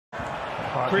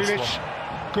Grealish,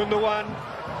 Gundogan,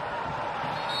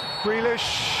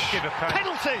 Grealish, Give a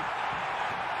penalty!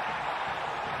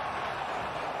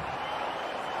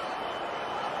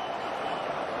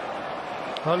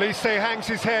 Olise hangs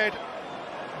his head.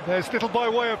 There's little by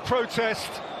way of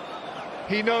protest.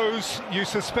 He knows, you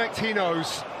suspect he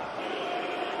knows.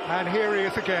 And here he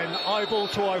is again, eyeball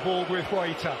to eyeball with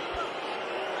Waiter.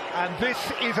 And this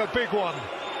is a big one.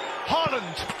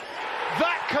 Haaland,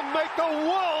 that can make the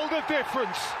world of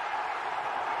difference.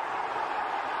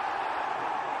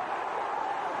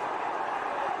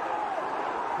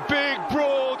 Big,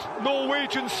 broad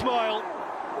Norwegian smile.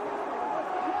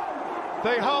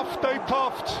 They huffed, they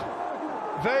puffed,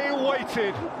 they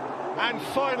waited, and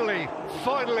finally,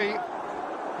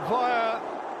 via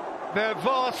their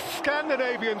vast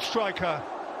Scandinavian striker,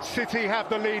 City have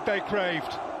the lead they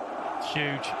craved. It's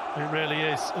huge, it really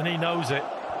is, and he knows it.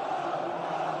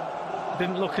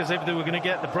 Didn't look as if they were going to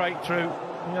get the breakthrough.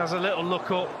 He has a little look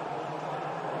up,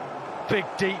 big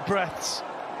deep breaths,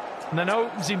 and then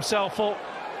opens himself up.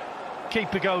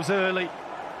 Keeper goes early.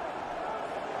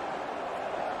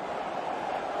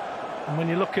 And when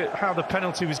you look at how the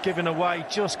penalty was given away,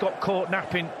 just got caught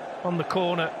napping on the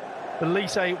corner.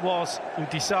 Olise it was who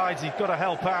decides he's got to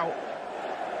help out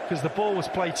because the ball was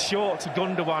played short to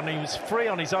Gundogan. He was free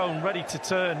on his own, ready to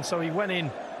turn, so he went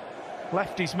in,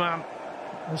 left his man.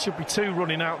 There should be two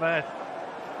running out there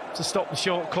to stop the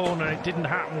short corner. It didn't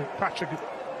happen. Patrick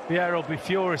Vieira will be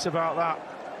furious about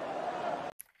that.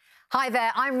 Hi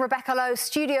there, I'm Rebecca Lowe,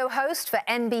 studio host for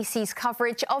NBC's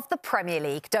coverage of the Premier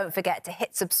League. Don't forget to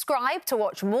hit subscribe to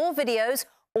watch more videos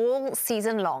all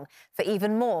season long. For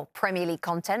even more Premier League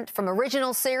content, from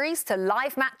original series to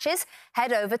live matches,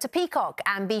 head over to Peacock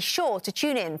and be sure to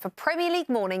tune in for Premier League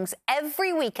mornings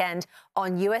every weekend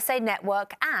on USA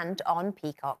Network and on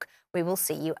Peacock. We will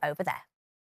see you over there.